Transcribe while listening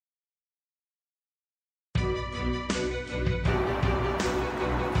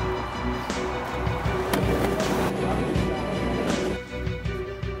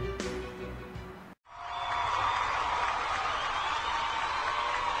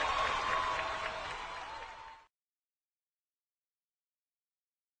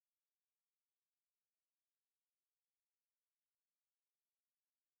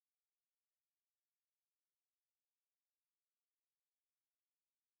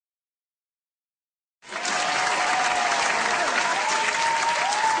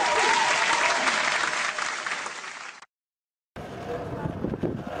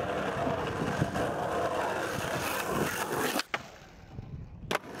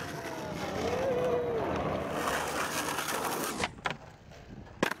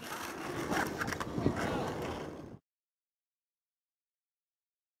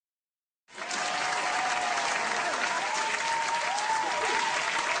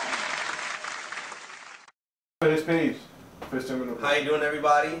First page. First terminal. How you doing,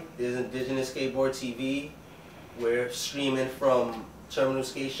 everybody? This is Indigenous Skateboard TV. We're streaming from Terminal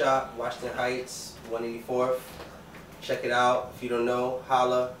Skate Shop, Washington Heights, 184th. Check it out. If you don't know,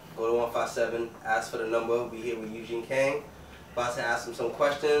 holla. Go to 157. Ask for the number. We here with Eugene Kang. About to ask him some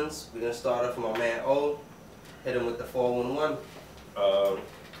questions. We're gonna start off from our man O. Hit him with the 411.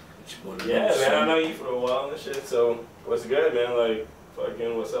 Yeah, man, I know you for a while and shit, so what's good, man? Like,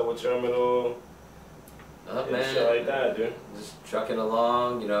 fucking, what's up with Terminal? Man, shit like that, dude. Just trucking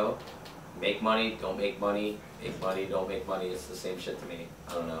along, you know. Make money, don't make money. Make money, don't make money. It's the same shit to me.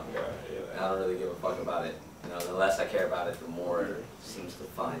 I don't know. Yeah. I don't really give a fuck about it. You know, the less I care about it, the more it seems to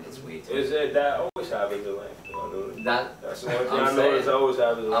find its way to. Is it that always happens in life? You know, that's the one thing I know is always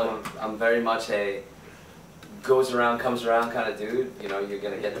happens in life. I'm very much a goes around, comes around kind of dude. You know, you're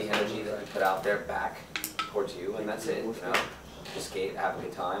gonna get the energy that I put out there back towards you, and that's it. You know, just skate, have a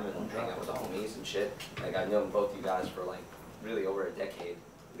good time, and hang out with the homies and shit. Like I've known both you guys for like really over a decade.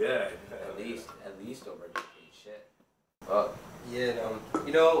 Yeah. At least over a decade. Shit. Yeah,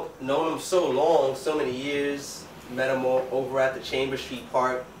 you know, known him so long, so many years. Met him over at the Chamber Street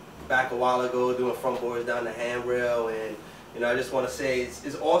Park back a while ago, doing front boards down the handrail, and you know, I just want to say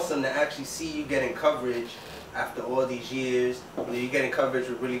it's awesome to actually see you getting coverage after all these years. You know, you're getting coverage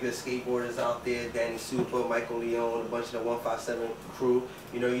with really good skateboarders out there, Danny Super, Michael Leone, a bunch of the 157 crew.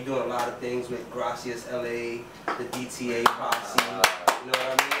 You know, you're doing a lot of things with Gracias LA, the DTA posse. You know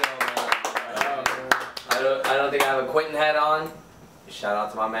what I mean? I don't think I have a Quentin hat on. Shout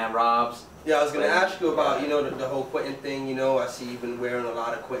out to my man Robs. Yeah, I was gonna ask you about, you know, the whole Quentin thing. You know, I see you've been wearing a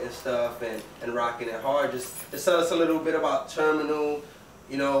lot of Quentin stuff and rocking it hard. Just tell us a little bit about Terminal.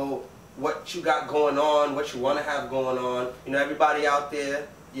 You know, what you got going on, what you want to have going on. You know, everybody out there,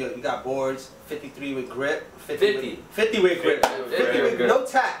 you got boards, 53 with grip. 50 with grip. 50 with grip. No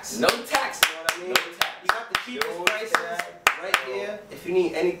tax. No tax. You know what I mean? No tax. You got the cheapest prices right here. If you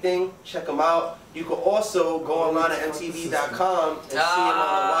need anything, check them out. You can also go online at mtv.com and see him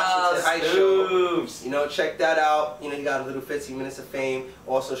on the Washington Heights show. You know, check that out. You know, he got a little 15 minutes of fame.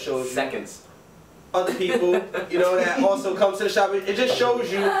 Also shows you seconds. Other people, you know, that also come to the shop. It just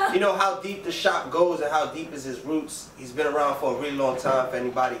shows you, you know, how deep the shop goes and how deep is his roots. He's been around for a really long time. For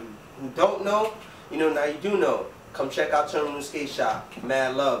anybody who don't know, you know, now you do know. Come check out Terminal Skate Shop.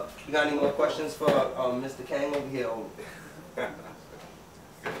 Mad love. You got any more questions for Mr. Kang over here?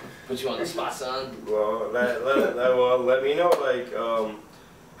 Put you on the spot, son. Well, let me know, like,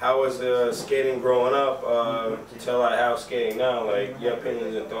 how was skating growing up till how skating now? Like, your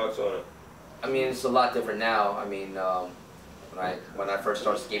opinions and thoughts on it. I mean, it's a lot different now. I mean, when I first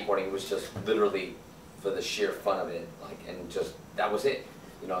started skateboarding, it was just literally for the sheer fun of it, like, and just that was it.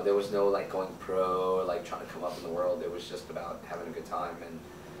 You know, there was no like going pro or like trying to come up in the world. It was just about having a good time. And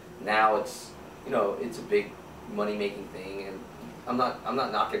now it's, you know, it's a big money-making thing, and I'm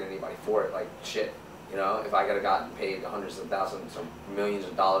not knocking anybody for it. Like shit, you know, if I could have gotten paid hundreds of thousands or millions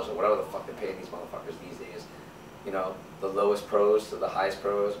of dollars or whatever the fuck they pay these motherfuckers these days, you know, the lowest pros to the highest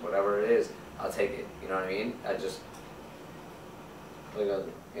pros, whatever it is, I'll take it. You know what I mean? I just, you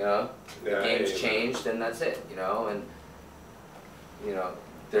know, the game's changed, and that's it. You know, and you know,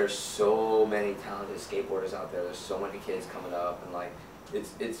 there's so many talented skateboarders out there. There's so many kids coming up, and like,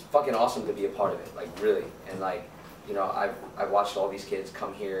 it's fucking awesome to be a part of it. Like really, and like, you know, I've watched all these kids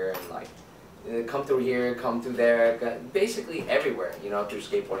come here and like, come through here, come through there, basically everywhere, you know, through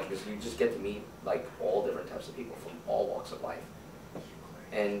skateboarding, because you just get to meet like all different types of people from all walks of life.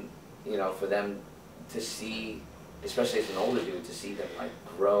 And, you know, for them to see, especially as an older dude, to see them like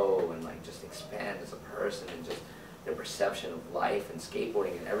grow and like just expand as a person and just their perception of life and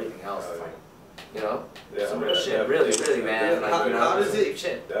skateboarding and everything else, it's like, you know, some real shit, really, man. Yeah, like, you know, how does it,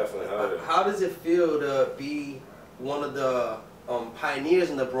 shit. Definitely. How does it feel to be one of the pioneers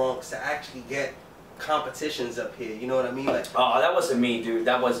in the Bronx to actually get competitions up here? You know what I mean? Like, oh, that wasn't me, dude.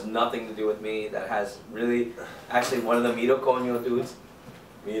 That was nothing to do with me. That has really, actually, one of the Mira Coño dudes.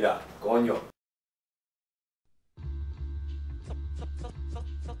 Mira Coño.